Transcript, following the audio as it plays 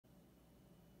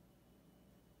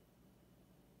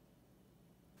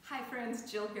Hi friends,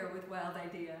 Jill here with Wild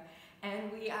Idea, and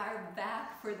we are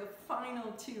back for the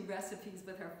final 2 recipes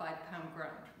with our 5-pound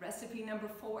ground. Recipe number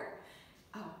 4,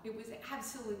 it was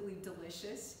absolutely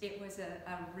delicious. It was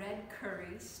a red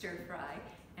curry stir fry,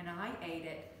 and I ate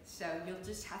it, so you'll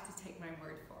just have to take my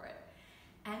word for it.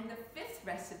 And the 5th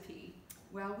recipe,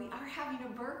 well, we are having a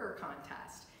burger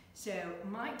contest. So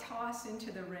my toss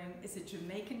into the ring is a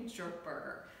Jamaican Jerk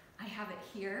Burger. I have it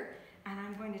here, and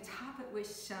I'm going to top it with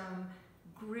some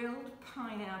grilled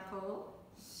pineapple,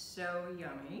 so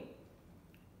yummy.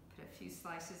 Put a few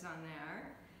slices on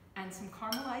there, and some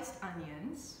caramelized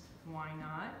onions, why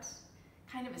not?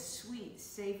 Kind of a sweet,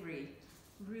 savory,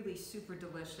 really super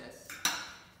delicious.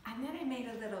 And then I made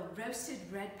a little roasted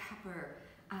red pepper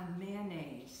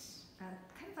mayonnaise,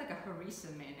 kind of like a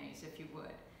harissa mayonnaise if you would.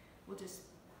 We'll just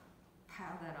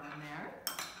pile that on there.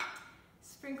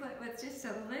 Sprinkle it with just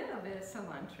a little bit of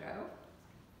cilantro.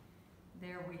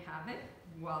 There we have it.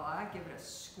 Voila, give it a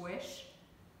squish.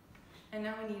 And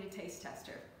now we need a taste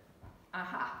tester.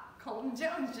 Aha, Colton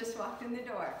Jones just walked in the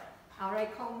door. All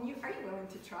right, Colton, are you willing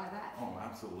to try that? Oh,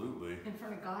 absolutely. In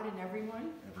front of God and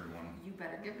everyone? Everyone. You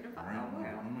better give it a Right.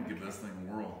 whirl. I'm going to give this thing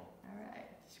a whirl. All right,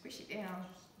 squish it down.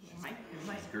 She's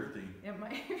girthy. It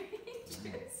might be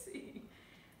juicy.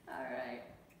 All right.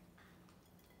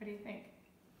 What do you think?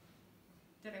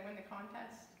 Did I win the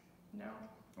contest? No?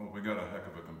 Oh, we got a heck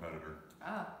of a competitor.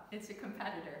 Ah, it's a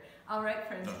competitor. All right,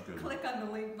 friends, click on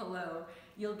the link below.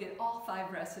 You'll get all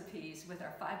 5 recipes with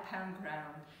our 5-pound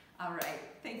ground. All right,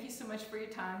 thank you so much for your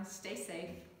time. Stay safe.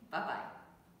 Bye-bye.